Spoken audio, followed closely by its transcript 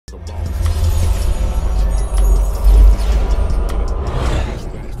Yeah,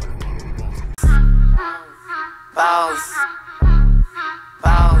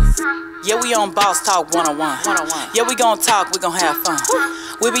 we on Boss Talk 101. Yeah, we gon' talk, we gon' have fun.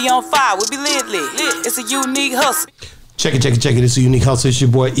 We be on fire, we be lit. It's a unique hustle. Check it. It's a unique hustle. It's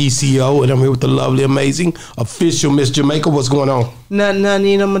your boy ECO, and I'm here with the lovely, amazing, official Miss Jamaica. What's going on? Nothing,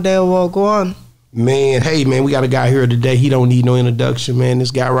 you know, my day will go on. Man, hey, man, we got a guy here today. He don't need no introduction, man. This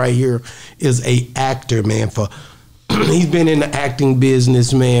guy right here is a actor, man. He's been in the acting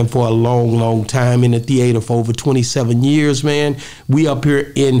business, man, for a long time, in the theater for over 27 years, man. We up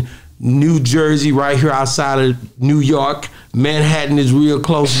here in New Jersey, right here outside of New York. Manhattan is real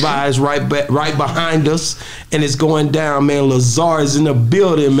close by. It's right behind us, and it's going down, man. Lazar is in the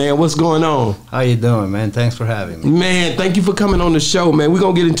building, man. What's going on? How you doing, man? Thanks for having me. Man, thank you for coming on the show, man. We're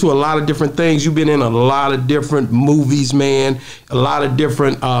going to get into a lot of different things. You've been in a lot of different movies, man. A lot of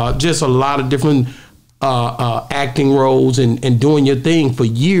different acting roles and doing your thing for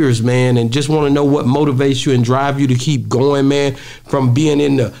years, man, and just want to know what motivates you and drive you to keep going, man, from being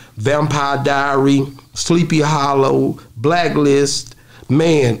in the Vampire Diary, Sleepy Hollow, Blacklist,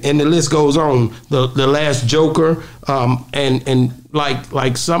 man, and the list goes on, the Last Joker, and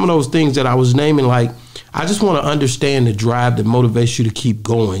like some of those things that I was naming, like, I just want to understand the drive that motivates you to keep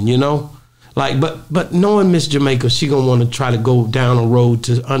going, you know? Like, but knowing Miss Jamaica, she gonna want to try to go down a road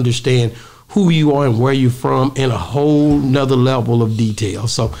to understand who you are and where you're from in a whole nother level of detail.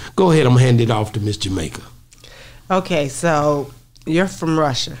 So go ahead, I'm gonna hand it off to Miss Jamaica. Okay, so you're from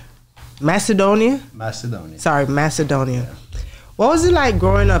Russia. Macedonia? Macedonia. Sorry, Macedonia. Yeah. What was it like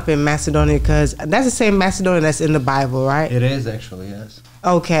growing up in Macedonia? Because that's the same Macedonia that's in the Bible, right? It is, actually, yes.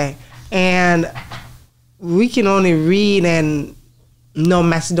 Okay, and we can only read and know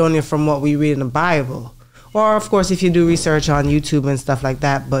Macedonia from what we read in the Bible. Or, of course, if you do research on YouTube and stuff like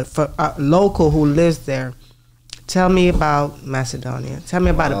that. But for a local who lives there, tell me about Macedonia. Tell me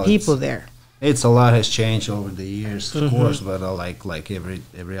about the people there. It's a lot has changed over the years, of course, but like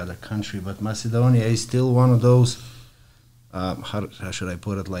every other country. But Macedonia is still one of those, how should I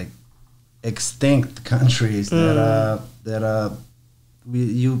put it, like extinct countries that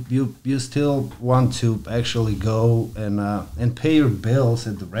you still want to actually go and pay your bills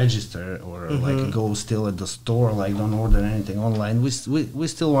at the register, or like go still at the store, like don't order anything online. We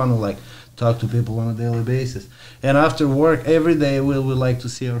still want to like talk to people on a daily basis, and after work every day we like to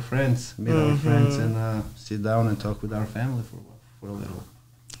see our friends, meet our friends, and sit down and talk with our family for a little.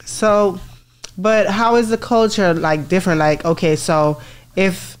 So, but how is the culture like different? Like, okay, so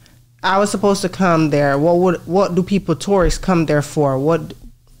if I was supposed to come there, what do tourists come there for?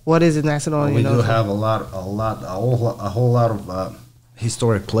 What is it, Macedonia? We do have a whole lot of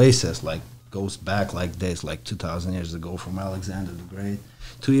historic places, like goes back like this, like 2,000 years ago, from Alexander the Great.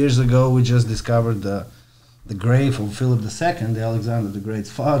 2 years ago, we just discovered the grave of Philip II, the Alexander the Great's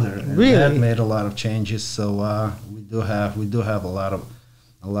father. And really? That made a lot of changes. So we do have a lot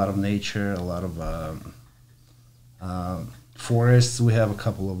of nature, a lot of forests. We have a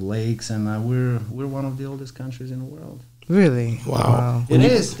couple of lakes, and we're one of the oldest countries in the world. Really? Wow. It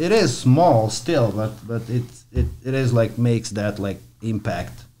is small still, but it is like makes that like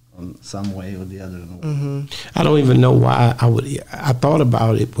impact on some way or the other in the world. I don't even know why I thought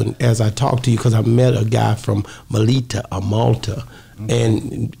about it as I talked to you, because I met a guy from Malta.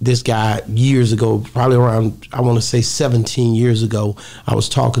 And this guy years ago, probably around, I want to say 17 years ago, I was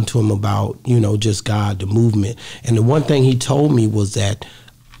talking to him about, you know, just God, the movement. And the one thing he told me was that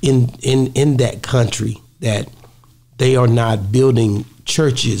in that country, that they are not building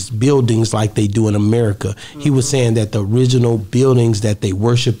buildings like they do in America. He was saying that the original buildings that they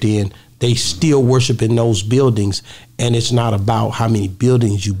worshiped in, they still worship in those buildings, and it's not about how many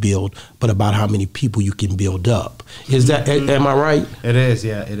buildings you build, but about how many people you can build up. Is that, am I right? It is,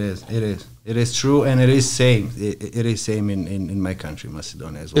 yeah, it is true, and it is same. It is same in my country,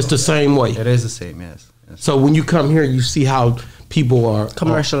 Macedonia as well. It's the same way. It is the same, yes. So when you come here, you see how people are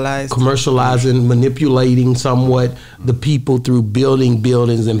commercializing, manipulating somewhat the people through building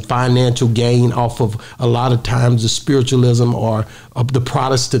buildings and financial gain off of a lot of times the spiritualism or of the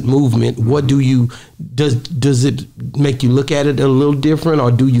Protestant movement. What does it make you look at it a little different, or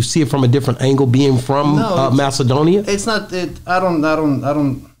do you see it from a different angle being from Macedonia? It's not.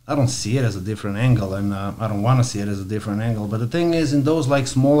 I don't see it as a different angle, and I don't want to see it as a different angle. But the thing is, in those like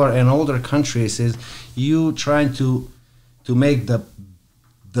smaller and older countries, is you trying to make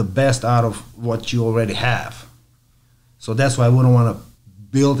the best out of what you already have. So that's why we don't want to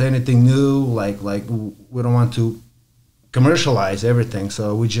build anything new. Like we don't want to commercialize everything.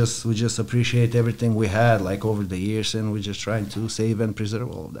 So we just appreciate everything we had like over the years, and we're just trying to save and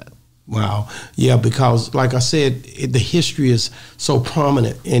preserve all of that. Wow. Yeah, because like I said, the history is so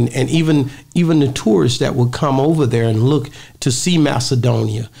prominent, and even the tourists that would come over there and look to see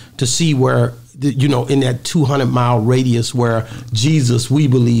Macedonia, to see where, you know, in that 200-mile radius where Jesus, we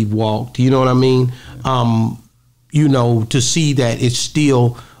believe, walked, you know what I mean? You know, to see that it's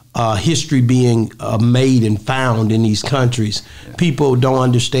still history being made and found in these countries. Yeah. People don't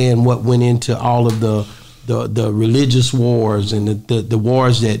understand what went into all of the religious wars and the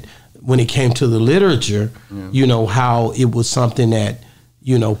wars that, when it came to the literature, you know, how it was something that,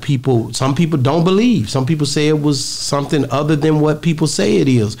 you know, some people don't believe. Some people say it was something other than what people say it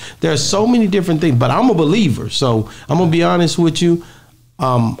is. There are so many different things, but I'm a believer. So I'm going to be honest with you.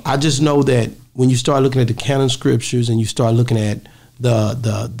 I just know that when you start looking at the canon scriptures and you start looking at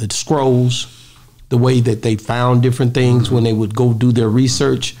the scrolls, the way that they found different things when they would go do their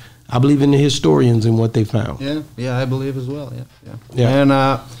research, I believe in the historians and what they found. Yeah, I believe as well. Yeah. And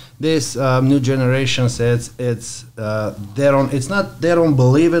this new generation says they don't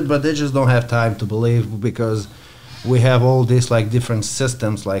believe it, but they just don't have time to believe, because we have all these like different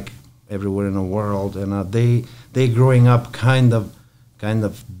systems like everywhere in the world, and they growing up kind of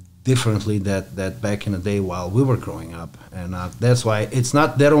differently that back in the day while we were growing up, and that's why it's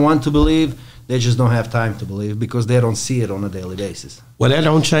not they don't want to believe, they just don't have time to believe because they don't see it on a daily basis. Well, that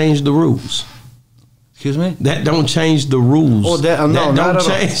don't change the rules. Excuse me? That don't change the rules. Oh, no, that don't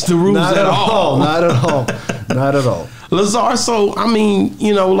change the rules not at all. Not at all. Not at all. Lazar, so, I mean,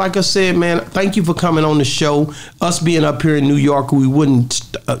 you know, like I said, man, thank you for coming on the show. Us being up here in New York, we would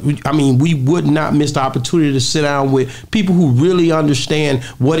not miss the opportunity to sit down with people who really understand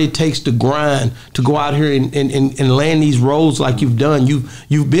what it takes to grind, to go out here and land these roles like you've done.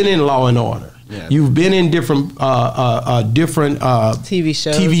 You've been in Law and Order. Yeah. You've been in different TV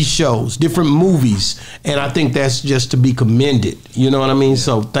shows, different movies, and I think that's just to be commended. You know what I mean? Yeah.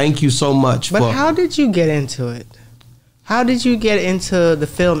 So thank you so much. But how did you get into it? How did you get into the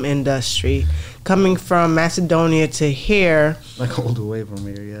film industry, coming from Macedonia to here? Like all the way from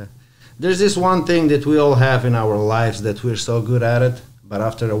here, yeah. There's this one thing that we all have in our lives that we're so good at it, but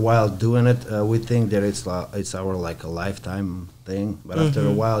after a while doing it, we think that it's our like a lifetime thing. But after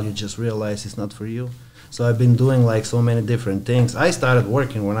a while, you just realize it's not for you. So I've been doing like so many different things. I started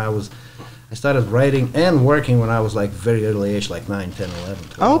writing and working when I was like very early age, like 9, 10, 11,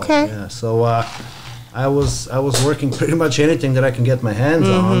 12. Okay. Yeah. So I was working pretty much anything that I can get my hands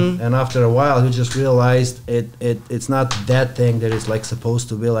on, and after a while, you just realized it's not that thing that it's like supposed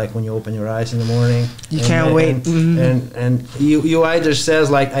to be like when you open your eyes in the morning. You can't wait, and you either says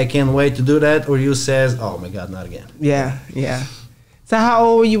like I can't wait to do that, or you says, oh my God, not again. Yeah. So how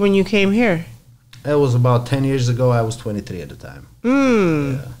old were you when you came here? It was about 10 years ago. I was 23 at the time.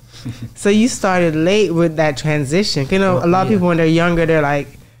 Yeah. So you started late with that transition. You know, a lot of people when they're younger, they're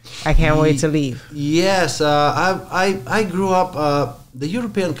like, I can't wait to leave. Yes, I grew up. The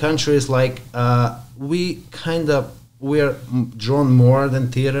European countries, like we're drawn more than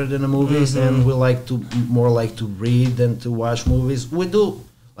theater than the movies, and we more like to read than to watch movies. We do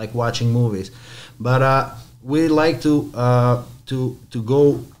like watching movies, but we like to go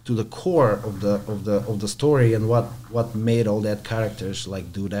to the core of the story and what made all that characters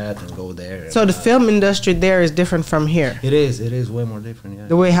like do that and go there. So the film industry there is different from here. It is way more different. Yeah.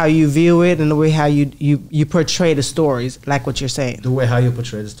 The way how you view it and the way how you portray the stories, like what you're saying. The way how you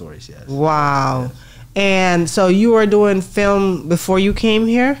portray the stories, yes. Wow. Yes. And so you were doing film before you came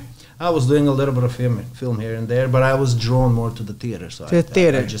here? I was doing a little bit of film here and there, but I was drawn more to the theater. So I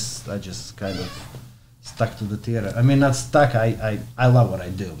just kind of stuck to the theater. I mean, not stuck. I love what I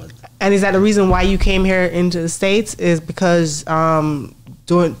do. But and is that the reason why you came here into the States? Is because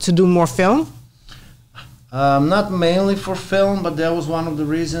to do more film? Not mainly for film, but that was one of the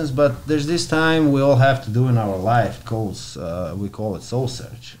reasons. But there's this time we all have to do in our life. We call it soul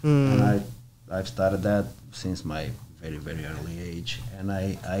search, and I've started that since my very, very early age, and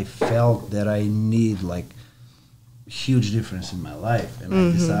I felt that I need like huge difference in my life, and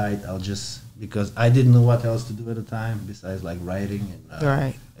I decide because I didn't know what else to do at the time besides like writing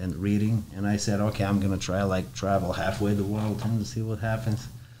and reading, and I said, okay, I'm gonna try like travel halfway the world and see what happens.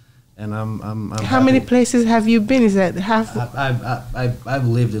 And I'm How happy. many places have you been? Is that half? I've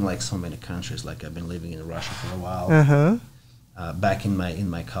lived in like so many countries. Like I've been living in Russia for a while. Back in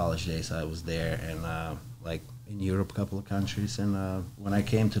my college days, I was there, and like in Europe, a couple of countries. And when I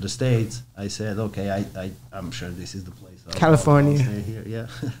came to the States, I said, okay, I'm sure this is the place. California. I'll stay here. Yeah.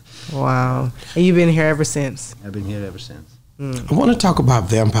 Wow. And you've been here ever since? I've been here ever since. I want to talk about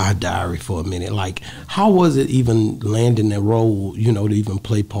Vampire Diary for a minute. Like, how was it even landing that role, you know, to even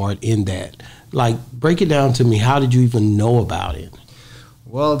play part in that? Like, break it down to me. How did you even know about it?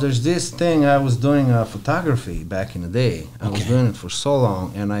 Well, there's this thing. I was doing photography back in the day. I was doing it for so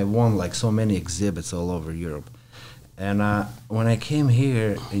long, and I won like so many exhibits all over Europe. And when I came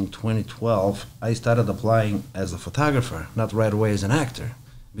here in 2012, I started applying as a photographer, not right away as an actor.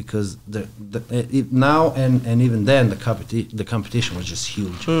 Because now and even then the competition was just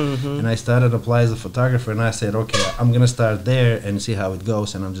huge, and I started to apply as a photographer, and I said, okay, I'm gonna start there and see how it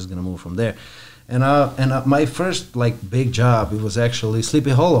goes, and I'm just gonna move from there. And my first like big job, it was actually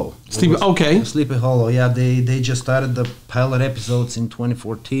Sleepy Hollow. Sleepy Hollow. Yeah, they just started the pilot episodes in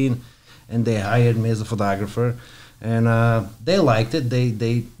 2014, and they hired me as a photographer. And they liked it.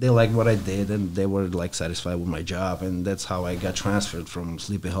 They liked what I did, and they were like satisfied with my job. And that's how I got transferred from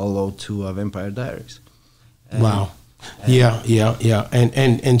Sleepy Hollow to Vampire Diaries. And, wow. Yeah.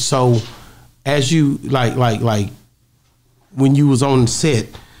 And so, as you like when you was on set,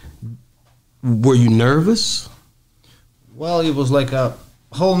 were you nervous? Well, it was like a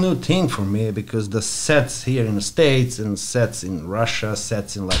whole new thing for me, because the sets here in the States and sets in Russia,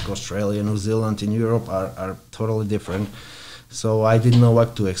 sets in like Australia, New Zealand, in Europe are totally different. So I didn't know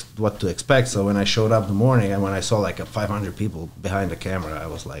what to expect. So when I showed up in the morning and when I saw like 500 people behind the camera, I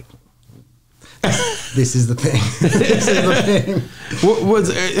was like, this is the thing. This is the thing.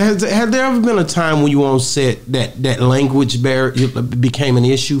 Has there ever been a time when you were on set that language barrier became an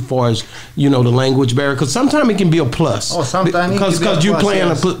issue, far as, you know, the language barrier? Because sometimes it can be a plus. Oh, sometimes because you're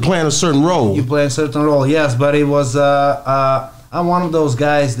playing a certain role. You play a certain role, yes. But it was I'm one of those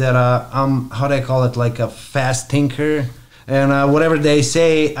guys that I'm, how do I call it, like a fast thinker. And whatever they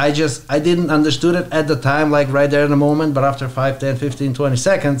say, I didn't understood it at the time, like right there in the moment. But after 5, 10, 15, 20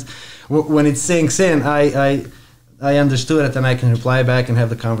 seconds, when it sinks in, I understood it, and I can reply back and have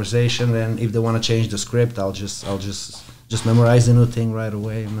the conversation. And if they want to change the script, I'll just memorize the new thing right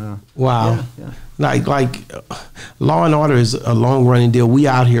away. And, wow. Yeah. Like Law and Order is a long running deal.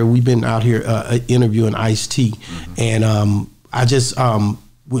 We've been out here interviewing Ice-T, and I just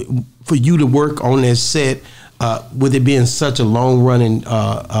for you to work on that set. With it being such a long-running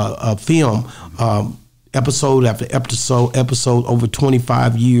film, episode after episode, over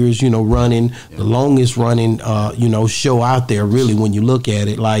 25 years, you know, running, the longest-running, you know, show out there, really, when you look at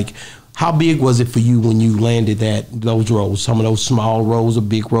it. Like, how big was it for you when you landed those roles, some of those small roles or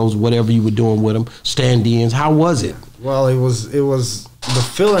big roles, whatever you were doing with them, stand-ins? How was it? Well, it was the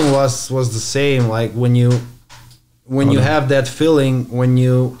feeling was the same. Like, when you have that feeling, when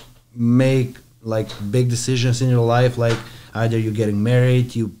you make like big decisions in your life, like either you're getting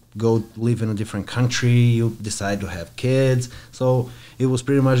married, you go live in a different country, you decide to have kids. So it was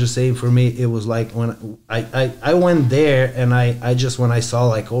pretty much the same for me. It was like when I went there, and I just, when I saw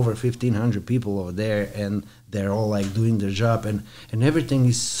like over 1,500 people over there, and they're all like doing their job, and everything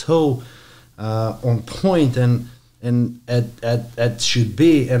is so on point and at should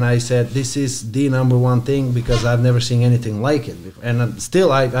be, and I said, this is the number one thing, because I've never seen anything like it before. And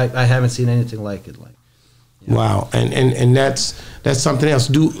still I haven't seen anything like it. Like, yeah. Wow. And that's something else.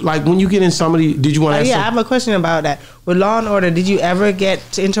 Like when you get in somebody, did you want to ask? Yeah, I have a question about that. With Law and Order, did you ever get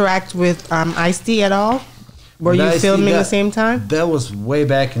to interact with Ice-T at all? Were you filming the same time? That was way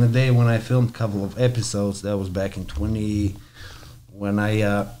back in the day when I filmed a couple of episodes. That was back in when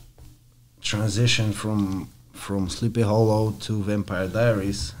I transitioned from Sleepy Hollow to Vampire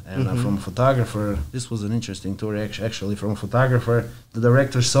Diaries, and from a photographer, this was an interesting tour actually. From a photographer, the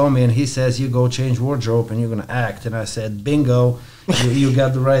director saw me and he says, you go change wardrobe and you're gonna act. And I said, bingo, you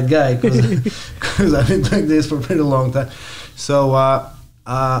got the right guy, because I've been doing this for a pretty long time. So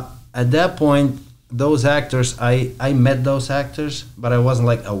at that point, those actors, I met those actors, but I wasn't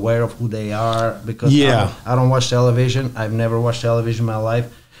like aware of who they are, because I don't watch television. I've never watched television in my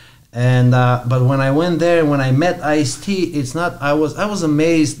life. And but when I went there, when I met Ice-T, it's not. I was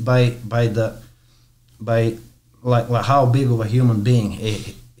amazed by how big of a human being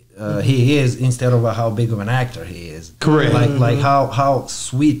he is, instead of how big of an actor he is. Correct. Like how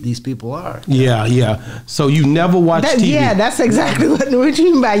sweet these people are. Yeah. So you never watched TV? Yeah, that's exactly what you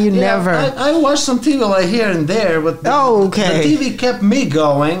mean by you never. I watched some TV like here and there, but the TV kept me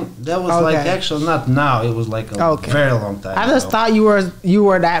going. That was like, actually not now. It was like a very long time I just thought you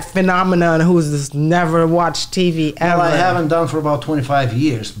were that phenomenon who's just never watched TV ever. Well, I haven't done for about 25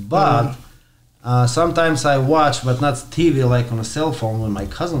 years, but sometimes I watch, but not TV, like on a cell phone when my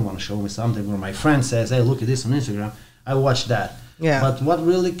cousin want to show me something, or my friend says, hey, look at this on Instagram. I watch that. Yeah. But what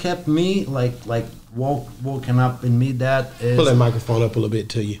really kept me woken up in me, that is... Pull that microphone up a little bit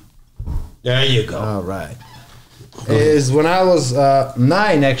to you. There you go. All right. is when I was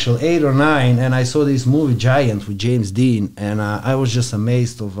 9, actually 8 or 9, and I saw this movie Giant with James Dean, and I was just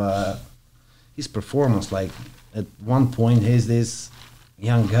amazed of his performance. Like at one point, he's this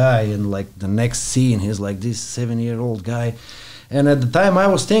young guy, and like the next scene, he's like this 7-year-old guy. And at the time, I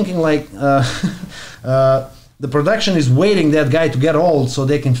was thinking like. The production is waiting that guy to get old so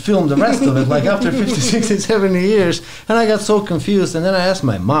they can film the rest of it, like after 50, 60, 70 years. And I got so confused. And then I asked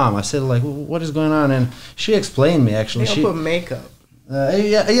my mom, I said, like, what is going on? And she explained me, actually. They put makeup.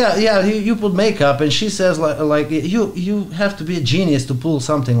 You put makeup. And she says, like you have to be a genius to pull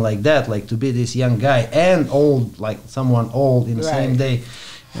something like that, like to be this young guy and old, like someone old in the same day.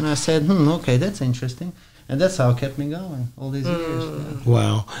 And I said, okay, that's interesting. And that's how it kept me going all these years. Yeah.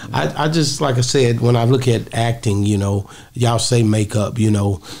 Wow. I just, like I said, when I look at acting, y'all say makeup,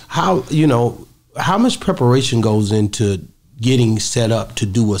 how much preparation goes into getting set up to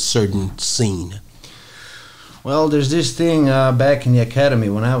do a certain scene? Well, there's this thing back in the academy,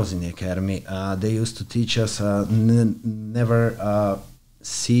 when I was in the academy, they used to teach us never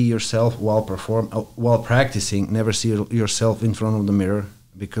see yourself while practicing, never see yourself in front of the mirror.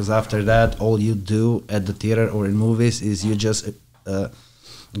 Because after that, all you do at the theater or in movies is you just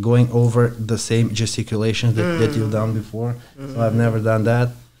going over the same gesticulations that you've done before. So I've never done that.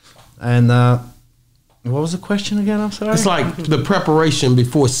 And what was the question again? I'm sorry. It's like the preparation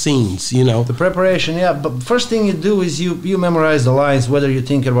before scenes, The preparation, yeah. But first thing you do is you memorize the lines, whether you're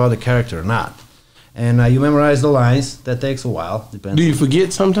thinking about the character or not. And you memorize the lines. That takes a while. Depends. Do you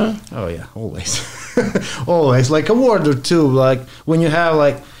forget sometimes? Oh yeah, always. Always, like a word or two, like when you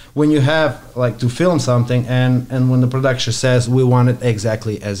have to film something and when the production says we want it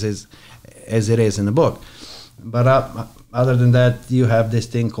exactly as it is in the book. But other than that, you have this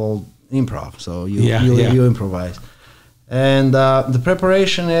thing called improv, so you improvise. And the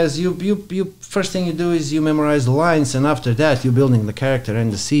preparation is you first thing you do is you memorize the lines, and after that you're building the character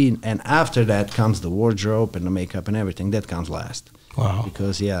and the scene, and after that comes the wardrobe and the makeup and everything. That comes last. Wow.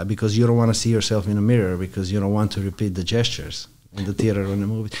 Because you don't want to see yourself in a mirror, because you don't want to repeat the gestures in the theater or in the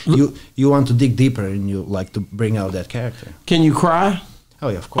movie. You want to dig deeper, and you like to bring out that character. Can you cry? Oh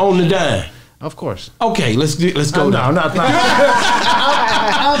yeah, of course. On the dime. Of course. Okay, let's go. No, not.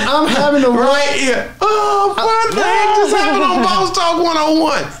 I'm having a right here. Oh, fun thing just happened on Boss Talk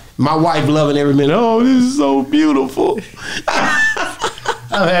 101. My wife loving every minute. Oh, this is so beautiful.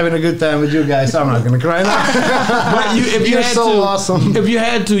 I'm having a good time with you guys. So I'm not going to cry now. But you're so awesome. If you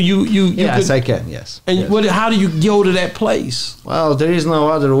had to, you yes, could, I can. Yes. And yes. How do you go to that place? Well, there is no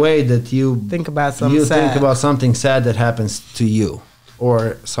other way that you think about something sad. Think about something sad that happens to you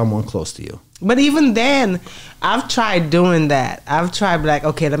or someone close to you. But even then, I've tried doing that. I've tried like,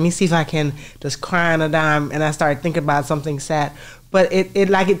 okay, let me see if I can just cry on a dime, and I start thinking about something sad. But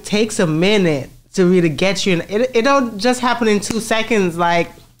it takes a minute to really get you. It don't just happen in 2 seconds. Like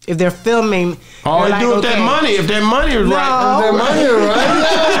if they're filming, oh, they do it that money. If that money is right, if that money is right.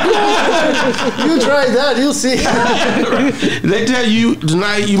 You try that, you'll see. They tell you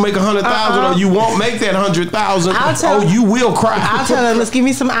tonight you make 100,000, or you won't make that 100,000. Oh, you will cry. I'll tell them, let's give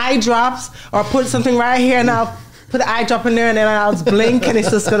me some eye drops, or put something right here, and I'll put the eye drop in there, and then I'll just blink, and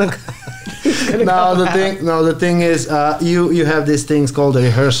it's just gonna. The thing is, you have these things called the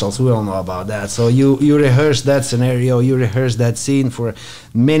rehearsals. We all know about that. So you rehearse that scenario, you rehearse that scene for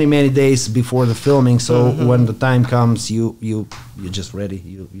many days before the filming. So when the time comes, you're just ready.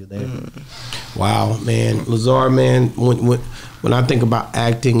 You're there. Wow, man, Lazar, man. When I think about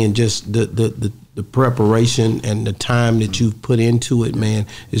acting and just the preparation and the time that you've put into it, man,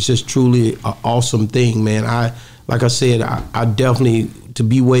 it's just truly an awesome thing, man. Like I said, I definitely, to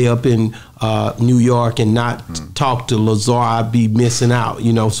be way up in New York and not talk to Lazar, I'd be missing out,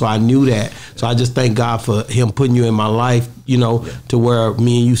 so I knew that. So I just thank God for him putting you in my life, to where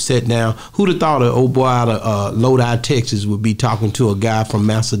me and you sat down. Who'd have thought an old boy out of Lodi, Texas would be talking to a guy from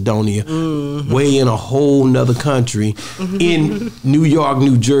Macedonia, way in a whole nother country, in New York,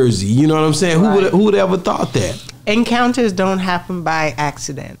 New Jersey. You know what I'm saying? Right. Who would ever thought that? Encounters don't happen by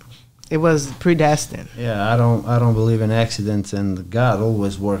accident. It was predestined. Yeah, I don't believe in accidents, and God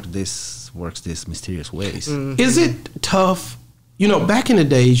always works these mysterious ways. Is it tough? Back in the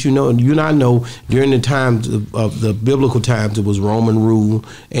days, you and I know during the times of the biblical times, it was Roman rule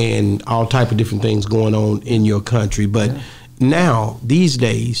and all type of different things going on in your country. But now, these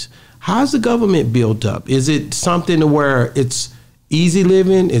days, how's the government built up? Is it something to where it's easy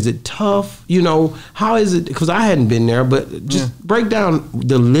living? Is it tough? How is it? Because I hadn't been there, but just break down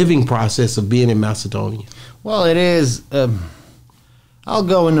the living process of being in Macedonia. Well, it is. I'll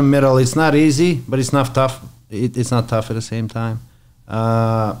go in the middle. It's not easy, but it's not tough. It's not tough at the same time,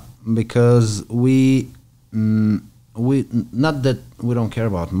 because we we not that we don't care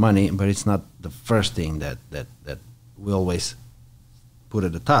about money, but it's not the first thing that we always put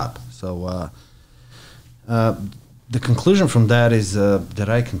at the top. So the conclusion from that is that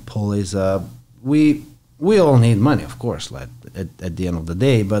I can pull is we all need money, of course, like at the end of the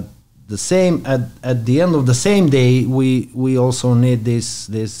day, but the same at the end of the same day we also need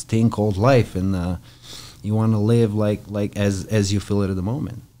this thing called life, and you want to live like as you feel it at the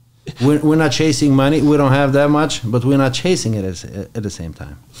moment. We're not chasing money. We don't have that much, but we're not chasing it at the same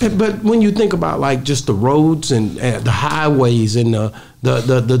time. But when you think about like just the roads and the highways and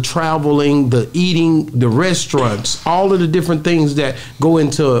the traveling, the eating, the restaurants, all of the different things that go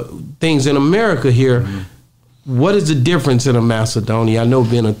into things in America here, what is the difference in a Macedonia? I know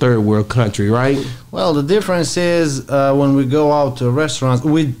being a third world country, right? Well, the difference is when we go out to restaurants,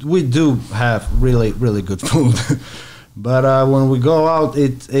 we do have really, really good food. But when we go out,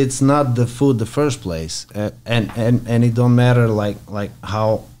 it's not the food the first place, and it don't matter like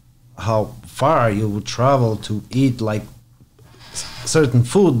how far you would travel to eat like certain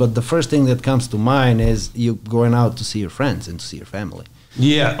food. But the first thing that comes to mind is you going out to see your friends and to see your family.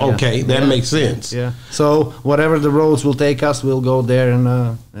 Yeah. Okay, that makes sense. Yeah. So whatever the roads will take us, we'll go there,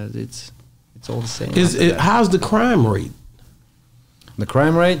 and it's all the same. How's the crime rate? The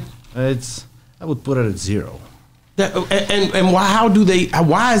crime rate? I would put it at 0. And why? How do they?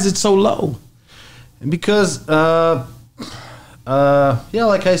 Why is it so low? Because like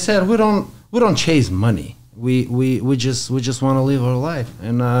I said, we don't chase money. We just want to live our life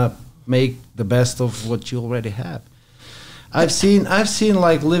and make the best of what you already have. I've seen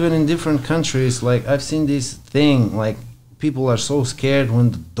like living in different countries. Like I've seen this thing like people are so scared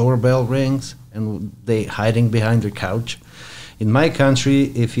when the doorbell rings and they hiding behind their couch. In my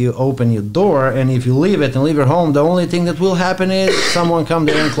country, if you open your door and if you leave it and leave your home, the only thing that will happen is someone come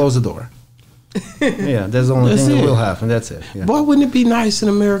there and close the door. Yeah, that's the only thing that will happen. That's it. Yeah. Boy, wouldn't it be nice in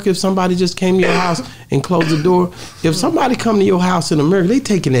America if somebody just came to your house and closed the door? If somebody come to your house in America, they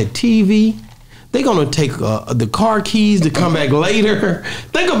taking that TV. They gonna take the car keys to come back later.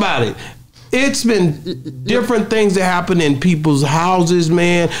 Think about it. It's been different things that happen in people's houses,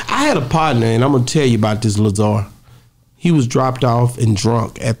 man. I had a partner, and I'm gonna tell you about this, Lazar. He was dropped off and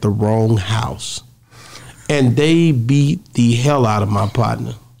drunk at the wrong house. And they beat the hell out of my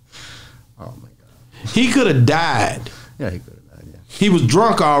partner. Oh, my God. He could have died. Yeah, he could have died, yeah. He was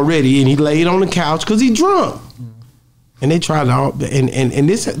drunk already, and he laid on the couch because he drunk. And they tried to, and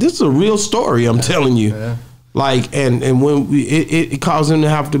this is a real story, I'm telling you. Yeah. Like, and when it caused him to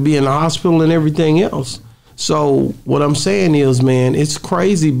have to be in the hospital and everything else. So what I'm saying is, man, it's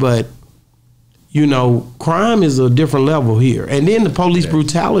crazy, but you know, crime is a different level here. And then the police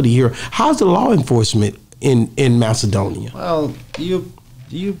brutality here. How's the law enforcement in Macedonia? Well, you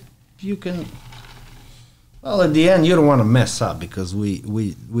can. Well, at the end, you don't want to mess up because we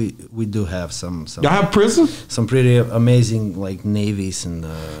do have some. Y'all have prison? Some pretty amazing like navies and.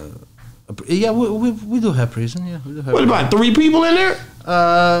 Yeah, we do have prison. Yeah, we do have. What about 3 people in there?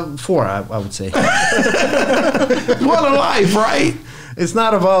 4, I would say. What a life, right? It's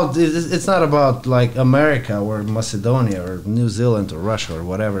not about like America or Macedonia or New Zealand or Russia or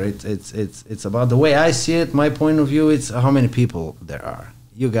whatever. It's about the way I see it. My point of view, it's how many people there are.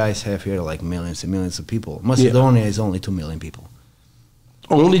 You guys have here like millions and millions of people. Macedonia is only 2 million people.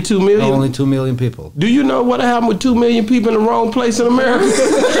 Only 2 million? Only 2 million people. Do you know what happened with 2 million people in the wrong place in America?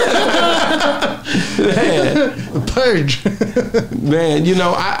 Man. Purge. Man, you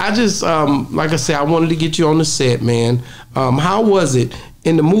know, I just, like I said, I wanted to get you on the set, man. How was it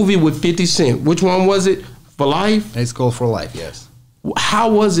in the movie with 50 Cent? Which one was it? For Life? It's called For Life, yes. How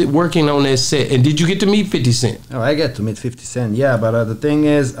was it working on that set? And did you get to meet 50 Cent? Oh, I get to meet 50 Cent, yeah. But the thing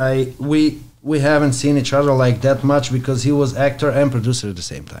is, we haven't seen each other like that much because he was actor and producer at the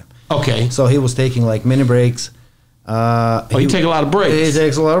same time. Okay. So he was taking like mini breaks. He take a lot of breaks. He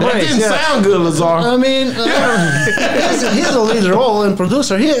takes a lot of breaks. That didn't sound good, Lazar. I mean, he's a lead role and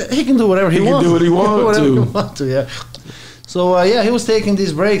producer. He can do whatever he wants. He can do what he wants to. Yeah. So he was taking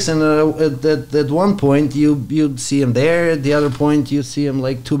these breaks, and at one point you'd see him there. At the other point, you see him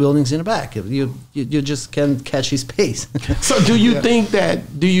like 2 buildings in the back. You just can't catch his pace. So do you think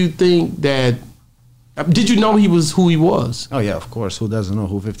that? Did you know he was who he was? Oh yeah, of course. Who doesn't know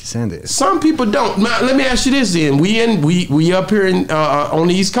who 50 Cent is? Some people don't. Now, let me ask you this then. We up here on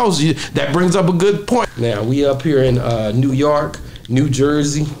the East Coast. That brings up a good point. Now we up here in New York, New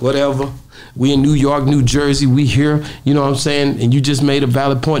Jersey, whatever. We in New York, New Jersey. We here. You know what I'm saying? And you just made a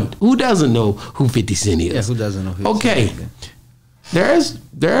valid point. Who doesn't know who 50 Cent is? Yeah, who doesn't know who 50 okay. Cent is?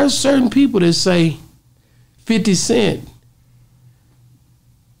 There are certain people that say 50 Cent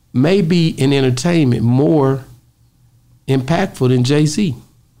may be in entertainment more impactful than Jay-Z.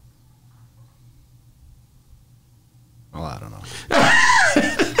 Well, I don't know.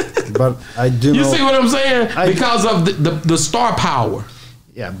 But I do know. You see what I'm saying? Because of the star power.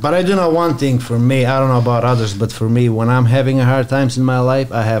 Yeah, but I do know one thing for me. I don't know about others, but for me, when I'm having a hard times in my life,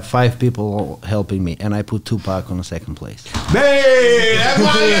 I have 5 people helping me, and I put Tupac on the second place. Hey, that's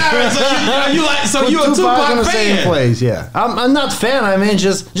my guy. So you're a Tupac on the fan? second place, yeah. I'm not fan. I mean,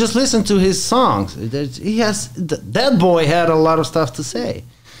 just listen to his songs. He has that boy had a lot of stuff to say.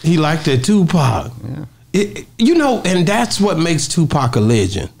 He liked that Tupac. Yeah. And that's what makes Tupac a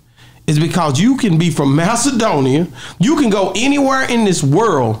legend. Is because you can be from Macedonia, you can go anywhere in this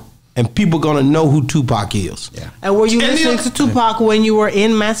world, and people gonna know who Tupac is. Yeah. And were you listening to Tupac when you were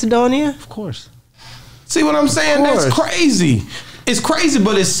in Macedonia? Of course. See what I'm saying? That's crazy. It's crazy,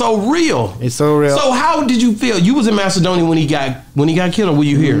 but it's so real. It's so real. So how did you feel? You was in Macedonia when he got killed, or were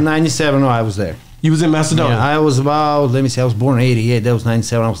you here? 97, no, I was there. You was in Macedonia? Yeah, I was about, let me see, I was born in 88. That was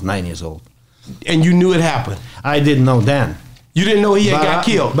 97. I was 9 years old. And you knew it happened? I didn't know then. You didn't know he had got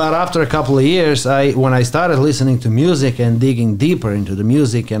killed? But after a couple of years, when I started listening to music and digging deeper into the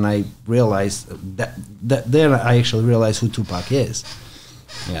music, and I realized that then I actually realized who Tupac is.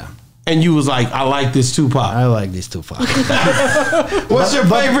 Yeah. And you was like, I like this Tupac. I like this Tupac. What's your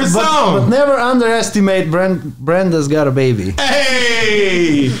favorite song? But never underestimate Brenda's Got a Baby.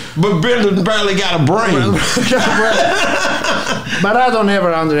 Hey! But Brenda barely got a brain. But I don't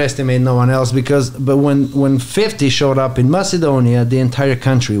ever underestimate no one else but when 50 showed up in Macedonia, the entire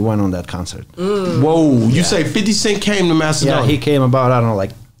country went on that concert. Whoa! You say 50 Cent came to Macedonia? Yeah, he came about, I don't know,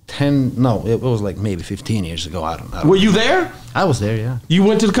 like 10. No, it was like maybe 15 years ago. I don't know. Were you there? I was there. Yeah. You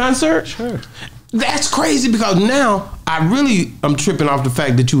went to the concert? Sure. That's crazy because now I'm tripping off the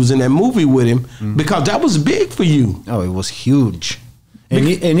fact that you was in that movie with him because that was big for you. Oh, it was huge. And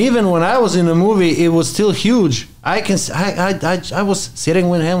even when I was in the movie, it was still huge. I was sitting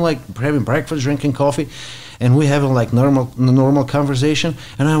with him, like having breakfast, drinking coffee, and we having like normal conversation.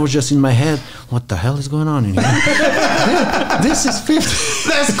 And I was just in my head, what the hell is going on in here? This is 50.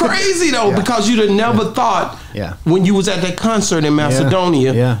 That's crazy though, because you'd have never thought when you was at that concert in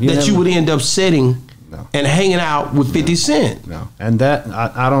Macedonia that you would end up sitting and hanging out with 50 Cent. No, and that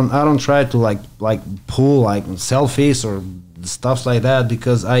I don't try to like pull like selfies or stuff like that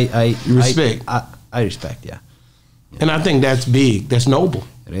because I respect. I respect, yeah. And I think that's big. That's noble.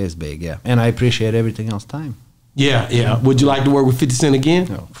 It is big, yeah. And I appreciate everything else time. Yeah. Would you like to work with 50 Cent again?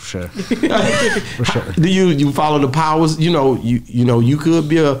 No, for sure. For sure. Do you follow the Powers? You could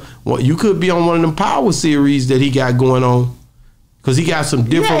be on one of them Power series that he got going on. Because he got some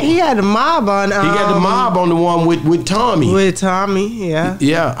different. Yeah, he had the mob on. He got the mob on the one with Tommy. With Tommy, yeah.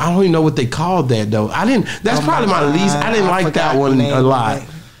 Yeah, I don't even know what they called that though. That's probably my least. I didn't like that one a lot.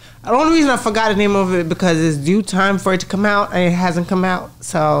 The only reason I forgot the name of it because it's due time for it to come out and it hasn't come out.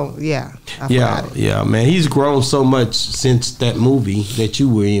 So yeah, I forgot it. Yeah, man, he's grown so much since that movie that you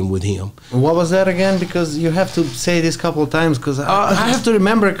were in with him. What was that again? Because you have to say this a couple of times because I have to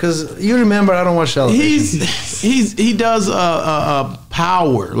remember because you remember I don't watch television. He does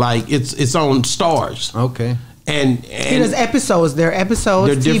Power, like it's on Stars. Okay. And he does episodes. They're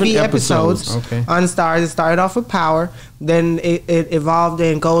episodes, they're TV episodes on Stars. It started off with Power, then it evolved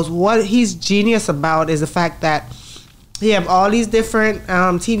and goes. What he's genius about is the fact that he have all these different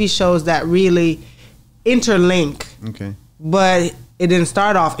TV shows that really interlink. Okay. But it didn't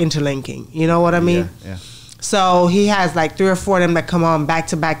start off interlinking. You know what I mean? Yeah. So he has like 3 or 4 of them that come on back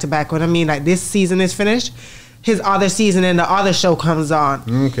to back to back. What I mean, like this season is finished. His other season and the other show comes on.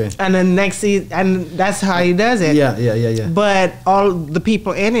 Okay. And then next season, and that's how he does it. Yeah. But all the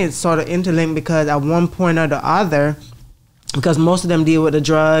people in it sort of interlink because at one point or the other, because most of them deal with the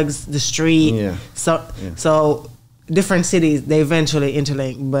drugs, the street. Yeah. So different cities, they eventually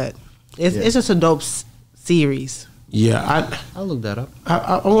interlink. But it's just a dope series. Yeah, I'll look that up.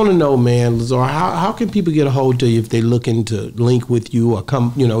 I want to know, man, Lazar, how can people get a hold of you if they're looking to link with you or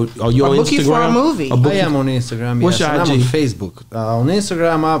come, are you on Instagram? Book you for a movie. I am on Instagram, What's yes, your and IG? I'm on Facebook. On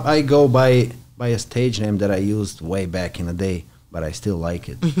Instagram, I go by a stage name that I used way back in the day, but I still like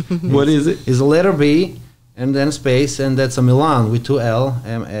it. What is it? It's a letter B and then space, and that's a Milan with 2 L,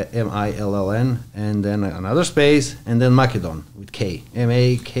 Milln, and then another space, and then Macedon with K,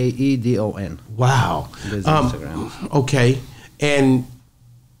 Makedon. Wow. That's Instagram. Okay. And,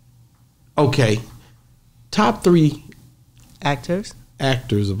 top 3 Actors?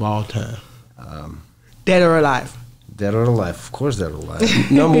 actors of all time. Dead or alive? Dead or alive? Of course, dead or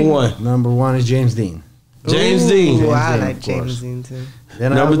alive. Number 1. Number 1 is James Dean. James Dean. I Dean, like of James course. Dean too.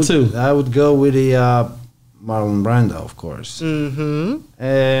 Then Number 2. I would go with the Marlon Brando, of course. Mm-hmm.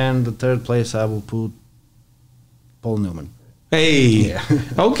 And the third place I will put Paul Newman. Hey, Yeah.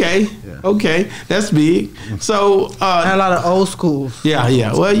 okay, okay, that's big. So And a lot of old schools.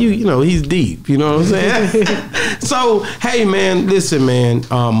 yeah. Well, you know, he's deep. You know what I'm saying? So, hey, man, listen, man,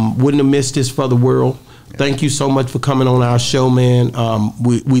 wouldn't have missed this for the world. Thank you so much for coming on our show, man.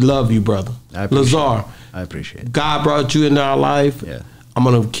 We love you, brother. Lazar, I appreciate it. God brought you into our life. Yeah. I'm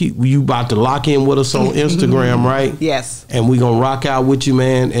gonna keep you about to lock in with us on Instagram, right? Yes. And we gonna rock out with you,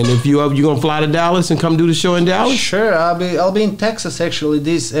 man. And if you gonna fly to Dallas and come do the show in Dallas? Sure, I'll be in Texas actually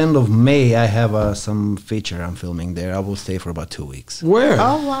this end of May. I have some feature I'm filming there. I will stay for about 2 weeks. Where?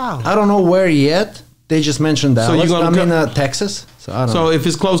 Oh, wow. I don't know where yet. They just mentioned Dallas. So you gonna I'm come- in Texas, so I don't So know. if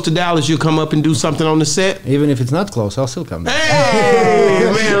it's close to Dallas, you'll come up and do something on the set? Even if it's not close, I'll still come there.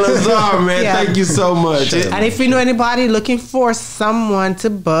 Hey, man, Lazar, man, Yeah. thank you so much. Sure. And if you know anybody looking for someone to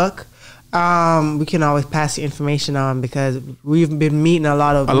book, we can always pass your information on because we've been meeting a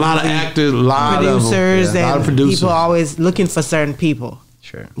lot of Actors, a lot producers of them. Yeah, a lot of and producers. people always looking for certain people.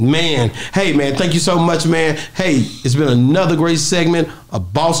 Sure. Man, hey, man, thank you so much, man. Hey, it's been another great segment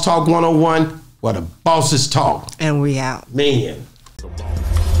of Boss Talk 101, where the bosses talk. And we out. Man.